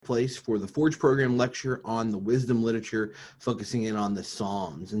place for the Forge Program lecture on the wisdom literature, focusing in on the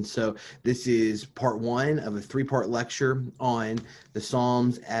Psalms. And so this is part one of a three-part lecture on the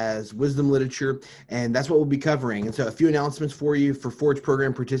Psalms as wisdom literature, and that's what we'll be covering. And so a few announcements for you for Forge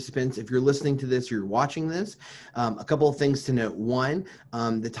Program participants. If you're listening to this, you're watching this, a couple of things to note. One,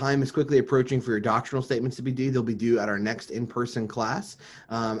 the time is quickly approaching for your doctrinal statements to be due. They'll be due at our next in-person class.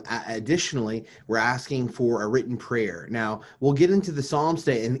 Additionally, we're asking for a written prayer. Now, we'll get into the Psalms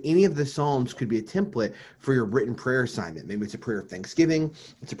today, and any of the Psalms could be a template for your written prayer assignment. Maybe it's a prayer of thanksgiving,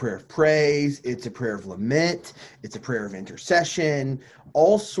 it's a prayer of praise, it's a prayer of lament, it's a prayer of intercession,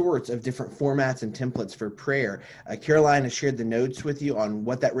 all sorts of different formats and templates for prayer. Caroline has shared the notes with you on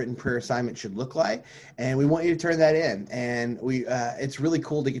what that written prayer assignment should look like, and we want you to turn that in. And it's really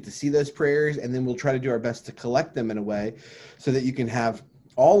cool to get to see those prayers, and then we'll try to do our best to collect them in a way so that you can have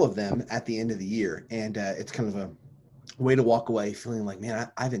all of them at the end of the year. And it's kind of a way to walk away feeling like,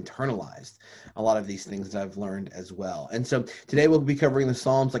 man, I've internalized a lot of these things that I've learned as well. And so today we'll be covering the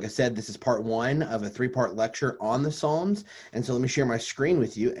Psalms. Like I said, this is part one of a three-part lecture on the Psalms. And so let me share my screen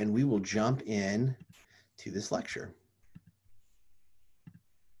with you, and we will jump in to this lecture.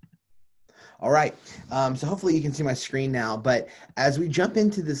 All right, so hopefully you can see my screen now, but as we jump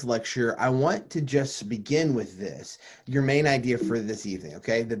into this lecture, I want to just begin with this, your main idea for this evening,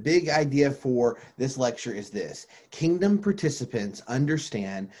 okay? The big idea for this lecture is this: kingdom participants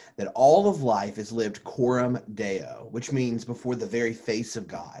understand that all of life is lived coram Deo, which means before the very face of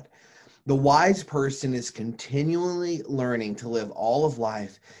God. The wise person is continually learning to live all of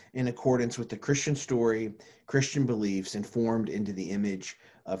life in accordance with the Christian story, Christian beliefs, and formed into the image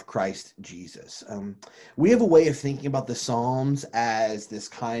of Christ Jesus. We have a way of thinking about the Psalms as this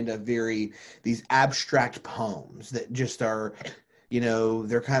kind of these abstract poems that just are,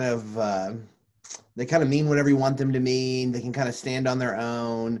 they're kind of, they kind of mean whatever you want them to mean. They can kind of stand on their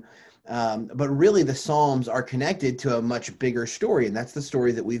own. But really the Psalms are connected to a much bigger story, and that's the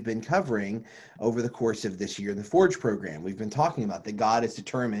story that we've been covering over the course of this year in the Forge program. We've been talking about that God is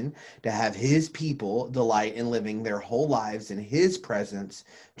determined to have his people delight in living their whole lives in his presence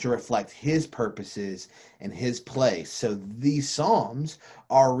to reflect his purposes and his place. So these Psalms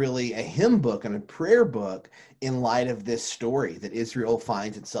are really a hymn book and a prayer book in light of this story that Israel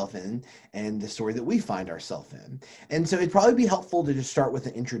finds itself in and the story that we find ourselves in. And so it'd probably be helpful to just start with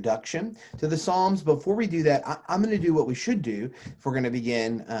an introduction to the Psalms. Before we do that, I'm going to do what we should do if we're going to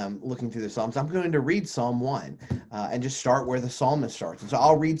begin looking through the Psalms. I'm going to read Psalm 1 and just start where the psalmist starts. And so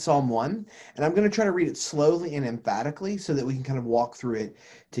I'll read Psalm 1, and I'm going to try to read it slowly and emphatically so that we can kind of walk through it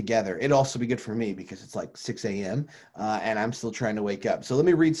together. It'd also be good for me because it's like 6 a.m. And I'm still trying to wake up. So let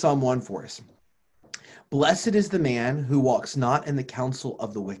me read Psalm 1 for us. Blessed is the man who walks not in the counsel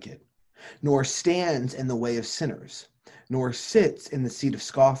of the wicked, nor stands in the way of sinners, nor sits in the seat of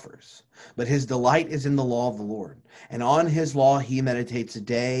scoffers. But his delight is in the law of the Lord, and on his law he meditates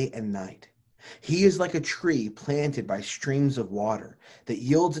day and night. He is like a tree planted by streams of water that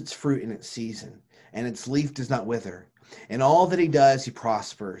yields its fruit in its season, and its leaf does not wither. In all that he does, he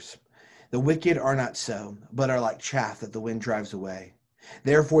prospers. The wicked are not so, but are like chaff that the wind drives away.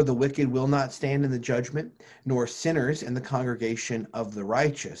 Therefore the wicked will not stand in the judgment, nor sinners in the congregation of the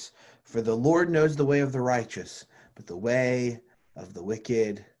righteous. For the Lord knows the way of the righteous, but the way of the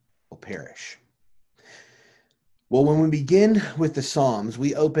wicked will perish. Well, when we begin with the Psalms,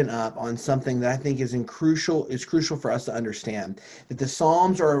 we open up on something that I think is crucial for us to understand, that the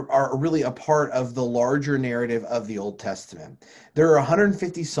Psalms are really a part of the larger narrative of the Old Testament. There are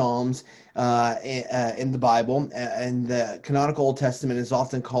 150 Psalms in the Bible, and the canonical Old Testament is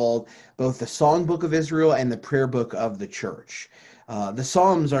often called both the songbook of Israel and the prayer book of the church. The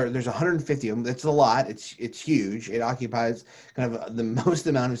Psalms there's 150 of them. That's a lot. It's huge. It occupies kind of the most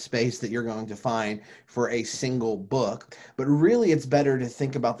amount of space that you're going to find for a single book. But really, it's better to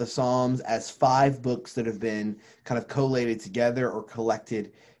think about the Psalms as 5 books that have been kind of collated together or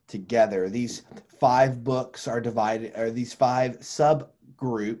collected together. These 5 books are divided, or these 5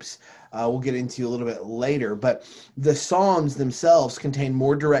 subgroups we'll get into a little bit later. But the Psalms themselves contain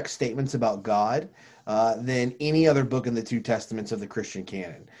more direct statements about God than any other book in the 2 Testaments of the Christian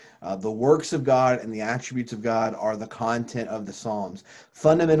canon. The works of God and the attributes of God are the content of the Psalms.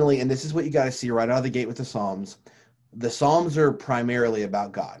 Fundamentally, and this is what you got to see right out of the gate with the Psalms are primarily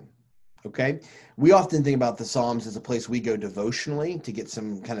about God. Okay? We often think about the Psalms as a place we go devotionally to get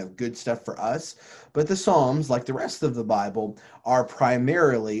some kind of good stuff for us, but the Psalms, like the rest of the Bible, are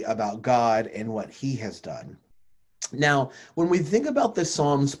primarily about God and what he has done. Now, when we think about the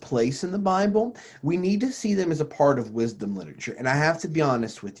Psalms' place in the Bible, we need to see them as a part of wisdom literature. And I have to be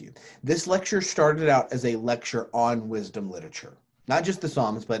honest with you, this lecture started out as a lecture on wisdom literature. not just the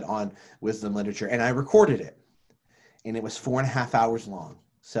Psalms, but on wisdom literature. And I recorded it, and it was 4.5 hours long.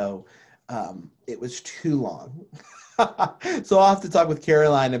 So it was too long. So I'll have to talk with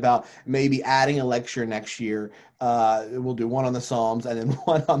Caroline about maybe adding a lecture next year. We'll do one on the Psalms and then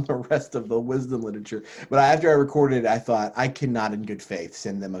one on the rest of the wisdom literature. But after I recorded it, I thought I cannot, in good faith,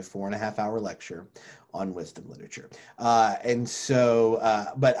 send them a 4.5 hour lecture on wisdom literature. But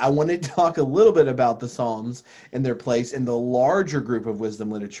I want to talk a little bit about the Psalms and their place in the larger group of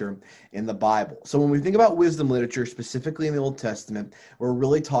wisdom literature in the Bible. So when we think about wisdom literature, specifically in the Old Testament, we're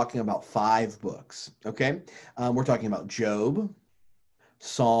really talking about 5 books, okay? We're talking about Job,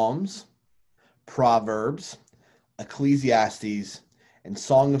 Psalms, Proverbs, Ecclesiastes, and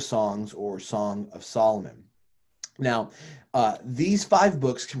Song of Songs or Song of Solomon. Now, these 5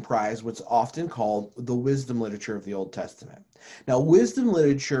 books comprise what's often called the wisdom literature of the Old Testament. Now, wisdom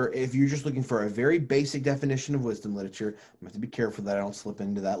literature, if you're just looking for a very basic definition of wisdom literature, I have to be careful that I don't slip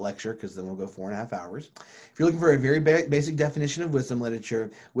into that lecture because then we'll go 4.5 hours. If you're looking for a very basic definition of wisdom literature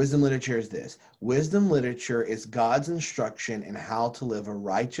is this. Wisdom literature is God's instruction in how to live a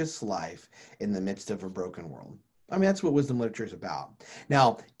righteous life in the midst of a broken world. I mean, that's what wisdom literature is about.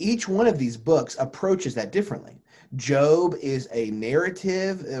 Now, each one of these books approaches that differently. Job is a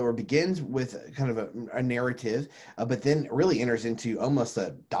narrative, or begins with kind of a narrative, but then really enters into almost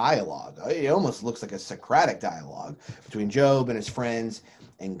a dialogue. It almost looks like a Socratic dialogue between Job and his friends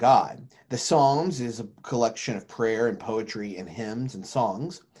and God. The Psalms is a collection of prayer and poetry and hymns and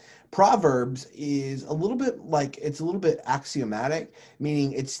songs. Proverbs is a little bit axiomatic,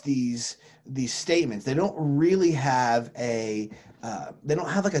 meaning it's these statements. They don't really have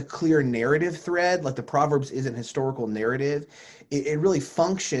like a clear narrative thread. Like the Proverbs isn't historical narrative. It really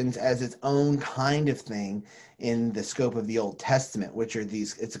functions as its own kind of thing in the scope of the Old Testament, which are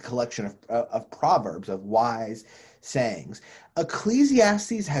it's a collection of proverbs, of wise sayings.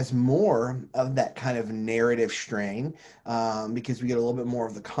 Ecclesiastes has more of that kind of narrative strain because we get a little bit more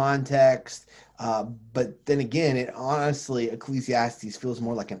of the context. But then again, Ecclesiastes feels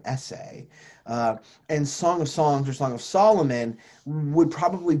more like an essay. And Song of Songs or Song of Solomon would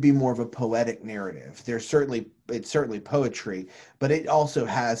probably be more of a poetic narrative. It's certainly poetry, but it also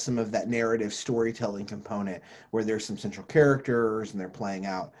has some of that narrative storytelling component where there's some central characters and they're playing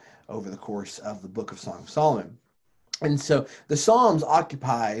out over the course of the book of Song of Solomon. And so the Psalms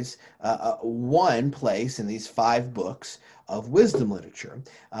occupies one place in these 5 books of wisdom literature.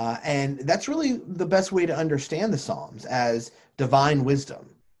 And that's really the best way to understand the Psalms, as divine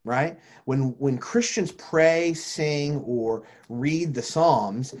wisdom, right? When Christians pray, sing, or read the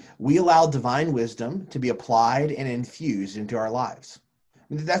Psalms, we allow divine wisdom to be applied and infused into our lives.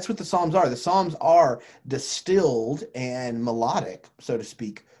 That's what the Psalms are. The Psalms are distilled and melodic, so to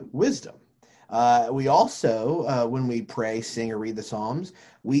speak, wisdom. We also, when we pray, sing, or read the Psalms,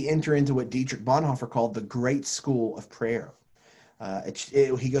 we enter into what Dietrich Bonhoeffer called the great school of prayer.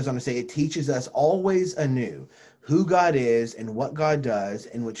 He goes on to say, it teaches us always anew who God is and what God does,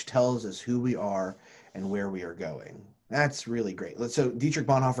 and which tells us who we are and where we are going. That's really great. So Dietrich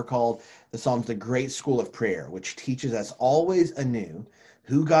Bonhoeffer called the Psalms the great school of prayer, which teaches us always anew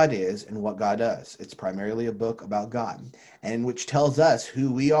who God is and what God does. It's primarily a book about God, and which tells us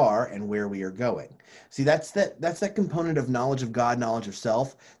who we are and where we are going. See, that's that component of knowledge of God, knowledge of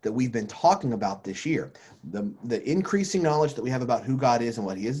self that we've been talking about this year. The increasing knowledge that we have about who God is and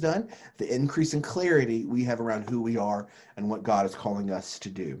what he has done, the increasing clarity we have around who we are and what God is calling us to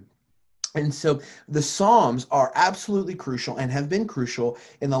do. And so the Psalms are absolutely crucial and have been crucial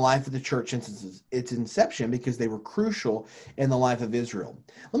in the life of the church since its inception, because they were crucial in the life of Israel.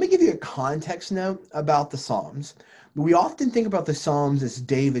 Let me give you a context note about the Psalms. We often think about the Psalms as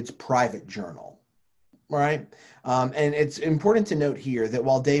David's private journal, right? And it's important to note here that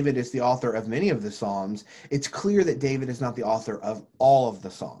while David is the author of many of the Psalms, it's clear that David is not the author of all of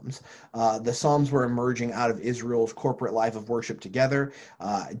the Psalms. The Psalms were emerging out of Israel's corporate life of worship together.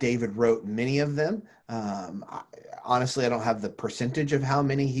 David wrote many of them. Honestly, I don't have the percentage of how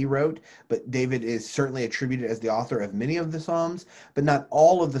many he wrote, but David is certainly attributed as the author of many of the Psalms, but not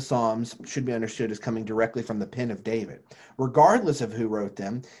all of the Psalms should be understood as coming directly from the pen of David. Regardless of who wrote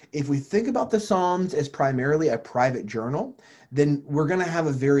them, if we think about the Psalms as primarily a private journal, then we're going to have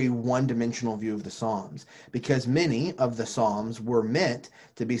a very one-dimensional view of the Psalms, because many of the Psalms were meant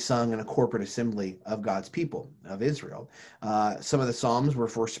to be sung in a corporate assembly of God's people, of Israel. Some of the Psalms were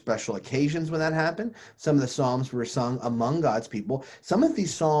for special occasions when that happened. Some of the Psalms were sung among God's people. Some of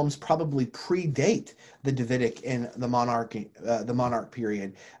these Psalms probably predate the Davidic and the monarch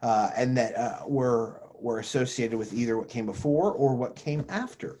period, and that were associated with either what came before or what came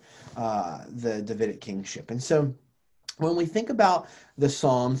after the Davidic kingship. And so When we think about the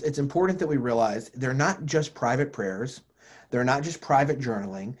Psalms, it's important that we realize they're not just private prayers, they're not just private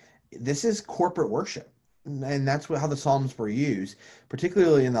journaling. This is corporate worship. And that's how the Psalms were used,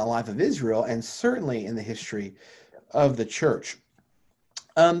 particularly in the life of Israel and certainly in the history of the church.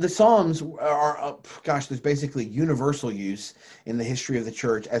 The Psalms are, gosh, there's basically universal use in the history of the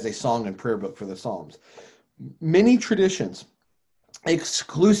church as a song and prayer book for the Psalms. Many traditions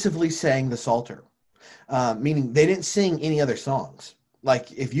exclusively sang the Psalter, meaning they didn't sing any other songs.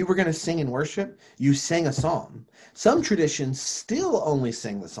 Like if you were going to sing in worship, you sang a psalm. Some traditions still only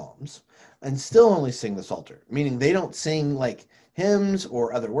sing the Psalms and still only sing the Psalter, meaning they don't sing like hymns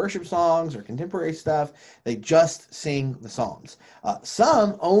or other worship songs or contemporary stuff. They just sing the Psalms.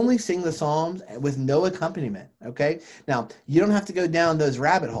 Some only sing the Psalms with no accompaniment. Okay. Now you don't have to go down those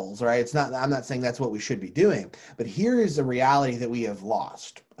rabbit holes, right? I'm not saying that's what we should be doing, but here is the reality that we have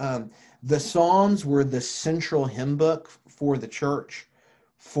lost. The Psalms were the central hymn book for the church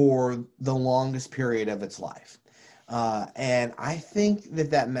for the longest period of its life. And I think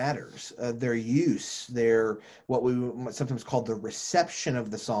that matters. Their use, what we sometimes call the reception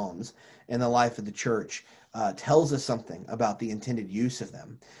of the Psalms in the life of the church, tells us something about the intended use of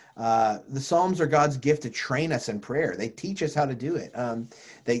them. The Psalms are God's gift to train us in prayer. They teach us how to do it.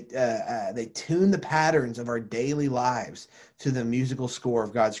 They tune the patterns of our daily lives to the musical score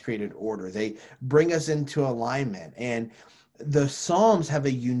of God's created order. They bring us into alignment, and the Psalms have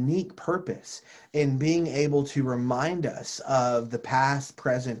a unique purpose in being able to remind us of the past,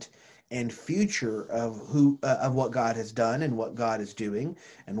 present, and future of what God has done and what God is doing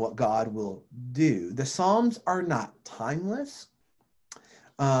and what God will do. The Psalms are not timeless,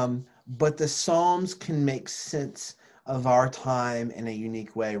 but the Psalms can make sense of our time in a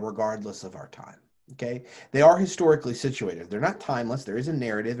unique way, regardless of our time. Okay, they are historically situated. They're not timeless. There is a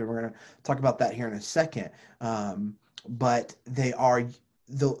narrative, and we're going to talk about that here in a second. But they are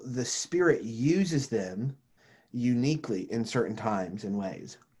the Spirit uses them uniquely in certain times and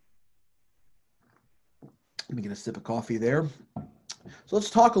ways. Let me get a sip of coffee there. So let's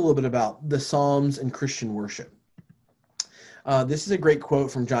talk a little bit about the Psalms and Christian worship. This is a great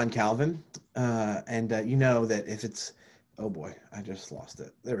quote from John Calvin, and you know that if it's, oh boy, I just lost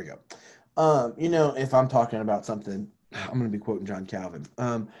it. There we go. You know, if I'm talking about something, I'm going to be quoting John Calvin.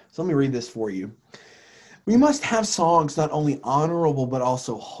 So let me read this for you. We must have songs not only honorable but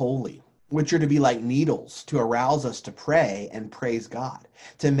also holy, which are to be like needles to arouse us to pray and praise God,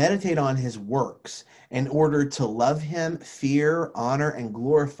 to meditate on his works in order to love him, fear, honor, and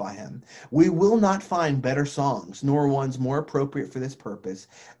glorify him. We will not find better songs, nor ones more appropriate for this purpose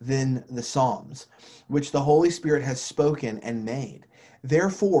than the Psalms, which the Holy Spirit has spoken and made.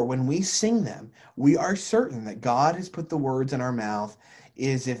 Therefore, when we sing them, we are certain that God has put the words in our mouth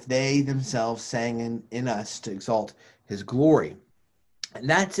as if they themselves sang in us to exalt his glory. And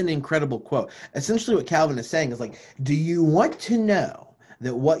that's an incredible quote. Essentially what Calvin is saying is like, do you want to know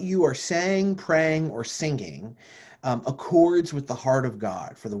that what you are saying, praying, or singing accords with the heart of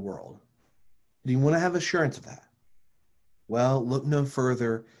God for the world? Do you want to have assurance of that? Well, look no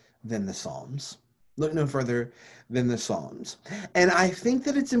further than the Psalms. Look no further than the Psalms. And I think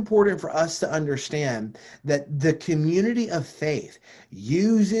that it's important for us to understand that the community of faith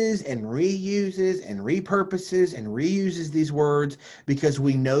uses and reuses and repurposes and reuses these words because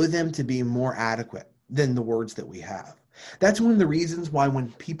we know them to be more adequate than the words that we have. That's one of the reasons why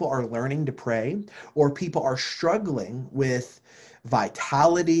when people are learning to pray or people are struggling with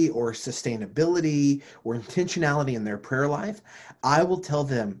vitality or sustainability or intentionality in their prayer life, I will tell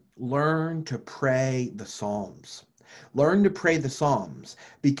them, learn to pray the Psalms. Learn to pray the Psalms,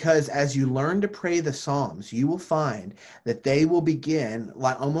 because as you learn to pray the Psalms, you will find that they will begin,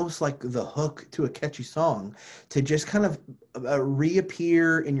 like almost like the hook to a catchy song, to just kind of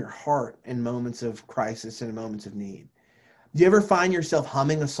reappear in your heart in moments of crisis and in moments of need. Do you ever find yourself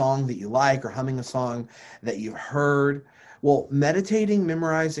humming a song that you like or humming a song that you've heard? Well, meditating,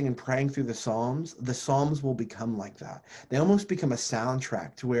 memorizing, and praying through the Psalms will become like that. They almost become a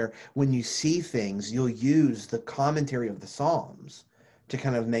soundtrack to where when you see things, you'll use the commentary of the Psalms to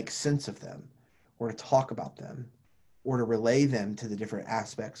kind of make sense of them or to talk about them or to relay them to the different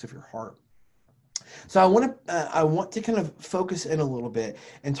aspects of your heart. So I want to kind of focus in a little bit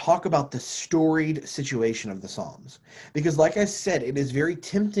and talk about the storied situation of the Psalms. Because like I said, it is very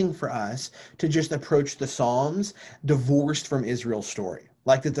tempting for us to just approach the Psalms divorced from Israel's story.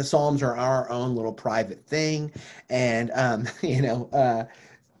 Like that the Psalms are our own little private thing. And,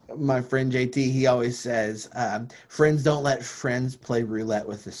 my friend JT, he always says, friends don't let friends play roulette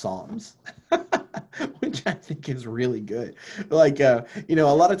with the Psalms. which I think is really good. Like, a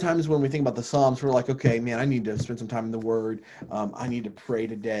lot of times when we think about the Psalms, we're like, okay, man, I need to spend some time in the Word. I need to pray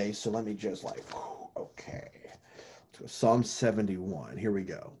today. So let me just like, okay. So Psalm 71. Here we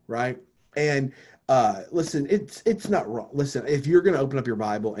go. Right. And listen, it's not wrong. Listen, if you're going to open up your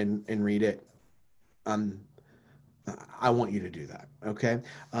Bible and read it, um, I want you to do that, okay?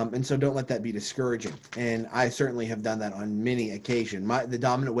 And so don't let that be discouraging. And I certainly have done that on many occasions. The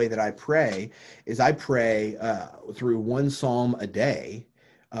dominant way that I pray is I pray through one psalm a day,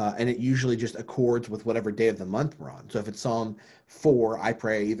 and it usually just accords with whatever day of the month we're on. So if it's Psalm 4, I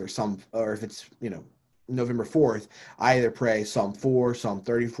pray either or if it's, November 4th, I either pray Psalm 4, Psalm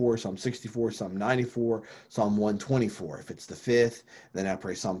 34, Psalm 64, Psalm 94, Psalm 124. If it's the 5th, then I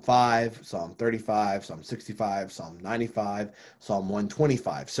pray Psalm 5, Psalm 35, Psalm 65, Psalm 95, Psalm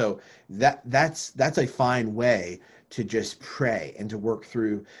 125. So that's a fine way to just pray and to work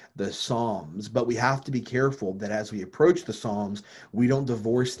through the Psalms. But we have to be careful that as we approach the Psalms, we don't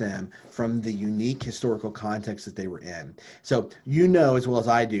divorce them from the unique historical context that they were in. So as well as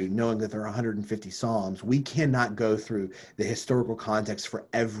I do, knowing that there are 150 Psalms, we cannot go through the historical context for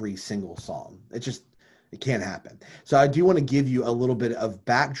every single Psalm. It can't happen. So I do want to give you a little bit of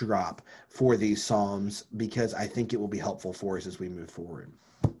backdrop for these Psalms because I think it will be helpful for us as we move forward.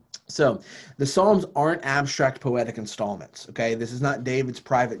 So the Psalms aren't abstract poetic installments, okay? This is not David's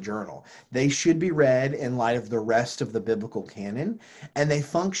private journal. They should be read in light of the rest of the biblical canon, and they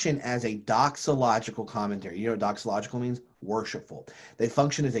function as a doxological commentary. You know what doxological means? Worshipful. They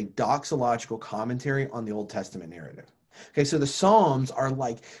function as a doxological commentary on the Old Testament narrative. Okay, so the Psalms are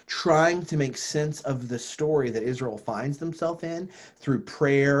like trying to make sense of the story that Israel finds themselves in through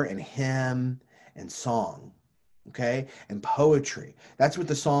prayer and hymn and song. Okay, and poetry. That's what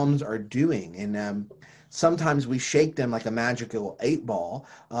the Psalms are doing. And sometimes we shake them like a magical 8-ball,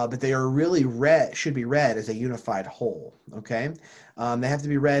 but they are really should be read as a unified whole. Okay, they have to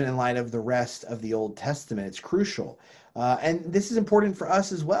be read in light of the rest of the Old Testament. It's crucial. And this is important for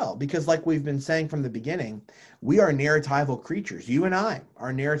us as well, because like we've been saying from the beginning, we are narratival creatures. You and I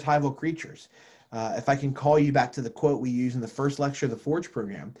are narratival creatures. If I can call you back to the quote we used in the first lecture of the Forge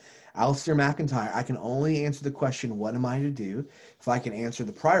program, Alistair McIntyre, I can only answer the question, what am I to do? If I can answer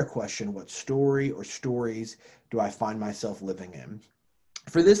the prior question, what story or stories do I find myself living in?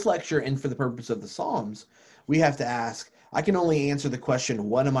 For this lecture and for the purpose of the Psalms, we have to ask, I can only answer the question,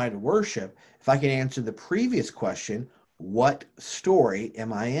 what am I to worship? If I can answer the previous question, what story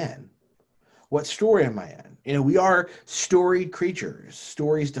am I in? What story am I in? We are storied creatures.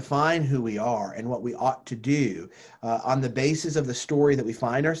 Stories define who we are and what we ought to do. On the basis of the story that we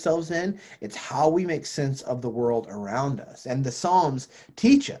find ourselves in, it's how we make sense of the world around us. And the Psalms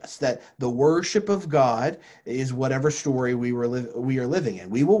teach us that the worship of God is whatever story we are living in.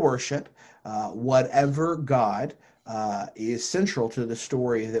 We will worship whatever God is central to the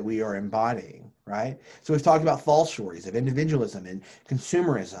story that we are embodying, right? So we've talked about false stories of individualism and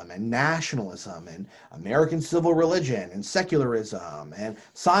consumerism and nationalism and American civil religion and secularism and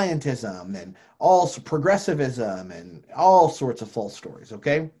scientism and progressivism and all sorts of false stories,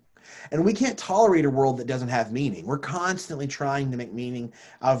 okay? And we can't tolerate a world that doesn't have meaning. We're constantly trying to make meaning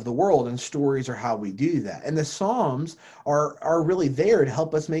out of the world, and stories are how we do that. And the Psalms are really there to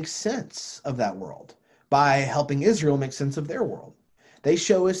help us make sense of that world by helping Israel make sense of their world. They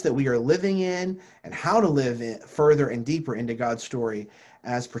show us that we are living in and how to live further and deeper into God's story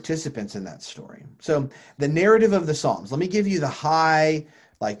as participants in that story. So the narrative of the Psalms, let me give you the high,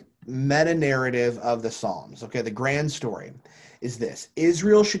 meta narrative of the Psalms. Okay, the grand story is this: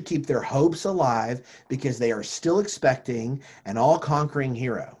 Israel should keep their hopes alive because they are still expecting an all-conquering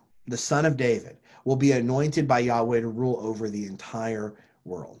hero. The son of David will be anointed by Yahweh to rule over the entire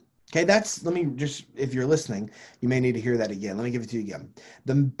world. Okay, if you're listening, you may need to hear that again. Let me give it to you again.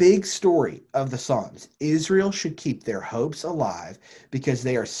 The big story of the Psalms: Israel should keep their hopes alive because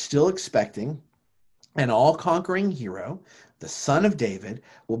they are still expecting an all-conquering hero. The son of David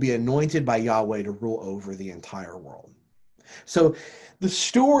will be anointed by Yahweh to rule over the entire world. So the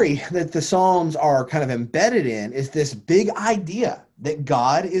story that the Psalms are kind of embedded in is this big idea that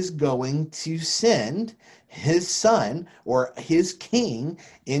God is going to send his son or his king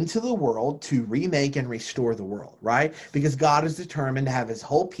into the world to remake and restore the world, right? Because God is determined to have his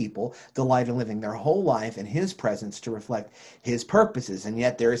whole people delight in living their whole life in his presence to reflect his purposes. And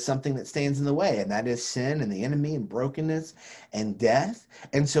yet there is something that stands in the way, and that is sin and the enemy and brokenness and death.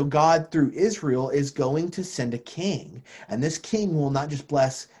 And so God, through Israel, is going to send a king. And this king will not just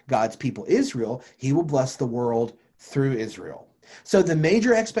bless God's people, Israel, he will bless the world through Israel. So the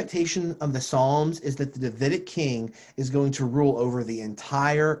major expectation of the Psalms is that the Davidic king is going to rule over the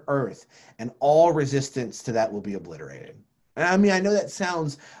entire earth, and all resistance to that will be obliterated. And I mean, I know that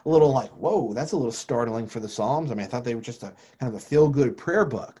sounds a little like, whoa, that's a little startling for the Psalms. I mean, I thought they were just a kind of a feel-good prayer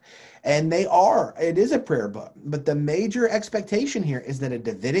book. And they are. It is a prayer book. But the major expectation here is that a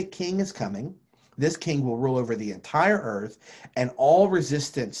Davidic king is coming. This king will rule over the entire earth, and all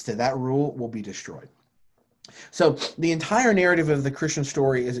resistance to that rule will be destroyed. So the entire narrative of the Christian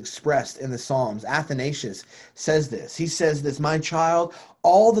story is expressed in the Psalms. Athanasius says this. He says this, "My child,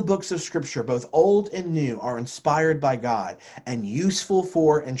 all the books of Scripture, both old and new, are inspired by God and useful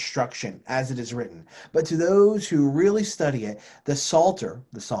for instruction, as it is written. But to those who really study it, the Psalter,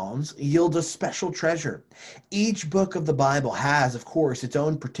 the Psalms, yield a special treasure. Each book of the Bible has, of course, its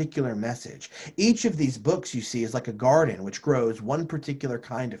own particular message. Each of these books, you see, is like a garden which grows one particular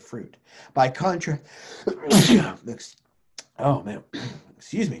kind of fruit. By contrast, oh man,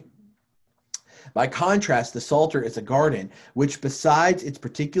 excuse me. By contrast, the Psalter is a garden which, besides its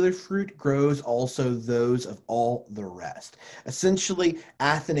particular fruit, grows also those of all the rest." Essentially,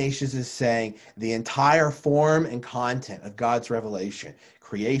 Athanasius is saying the entire form and content of God's revelation,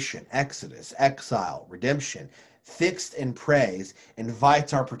 creation, Exodus, exile, redemption, fixed in praise,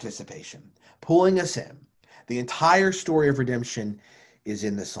 invites our participation, pulling us in. The entire story of redemption is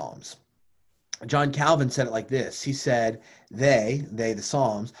in the Psalms. John Calvin said it like this. He said, they, the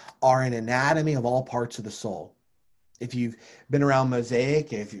Psalms, are an anatomy of all parts of the soul. If you've been around Mosaic,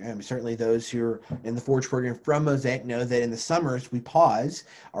 certainly those who are in the Forge program from Mosaic know that in the summers we pause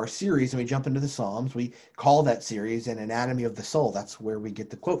our series and we jump into the Psalms. We call that series an anatomy of the soul. That's where we get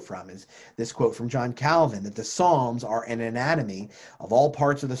the quote from, is this quote from John Calvin, that the Psalms are an anatomy of all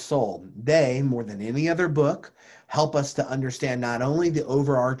parts of the soul. They, more than any other book, help us to understand not only the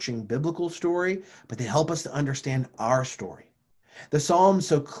overarching biblical story, but they help us to understand our story. The Psalms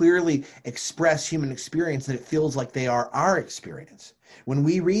so clearly express human experience that it feels like they are our experience. When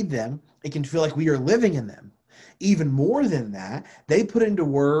we read them, it can feel like we are living in them. Even more than that, they put into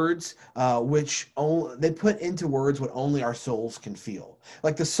words what only our souls can feel.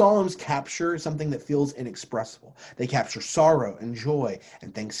 Like the Psalms capture something that feels inexpressible. They capture sorrow and joy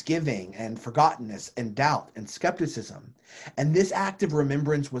and thanksgiving and forgottenness and doubt and skepticism. And this act of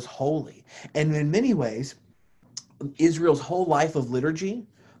remembrance was holy. And in many ways, Israel's whole life of liturgy,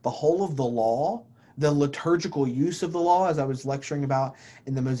 the whole of the law, the liturgical use of the law, as I was lecturing about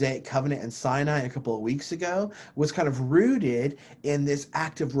in the Mosaic Covenant and Sinai a couple of weeks ago, was kind of rooted in this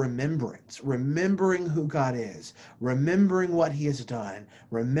act of remembrance, remembering who God is, remembering what he has done,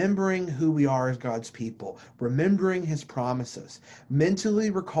 remembering who we are as God's people, remembering his promises,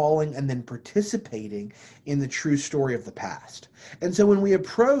 mentally recalling and then participating in the true story of the past. And so when we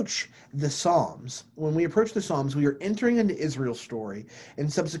approach the Psalms, we are entering into Israel's story,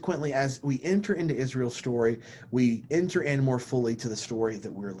 and subsequently as we enter into Israel's story, we enter in more fully to the story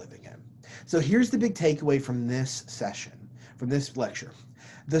that we're living in. So here's the big takeaway from this session, from this lecture.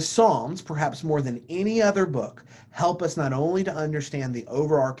 The Psalms, perhaps more than any other book, help us not only to understand the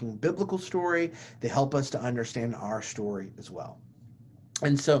overarching biblical story, they help us to understand our story as well.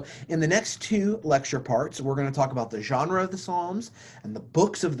 And so in the next two lecture parts, we're going to talk about the genre of the Psalms and the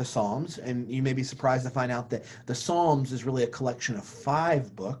books of the Psalms. And you may be surprised to find out that the Psalms is really a collection of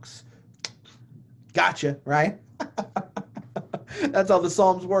 5 books. Gotcha, right? That's how the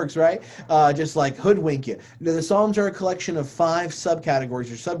Psalms works, right? Just like hoodwink you. The Psalms are a collection of 5 subcategories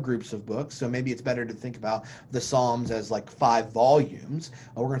or subgroups of books. So maybe it's better to think about the Psalms as like 5 volumes.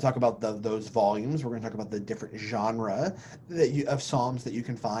 We're going to talk about those volumes. We're going to talk about the different genre of Psalms that you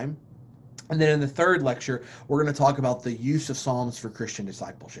can find. And then in the third lecture, we're going to talk about the use of Psalms for Christian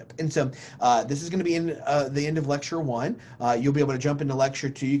discipleship. And so this is going to be in the end of lecture 1. You'll be able to jump into lecture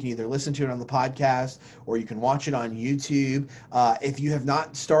 2. You can either listen to it on the podcast or you can watch it on YouTube. If you have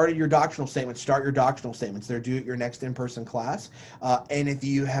not started your doctrinal statements, start your doctrinal statements. They're due at your next in-person class. And if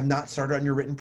you have not started on your written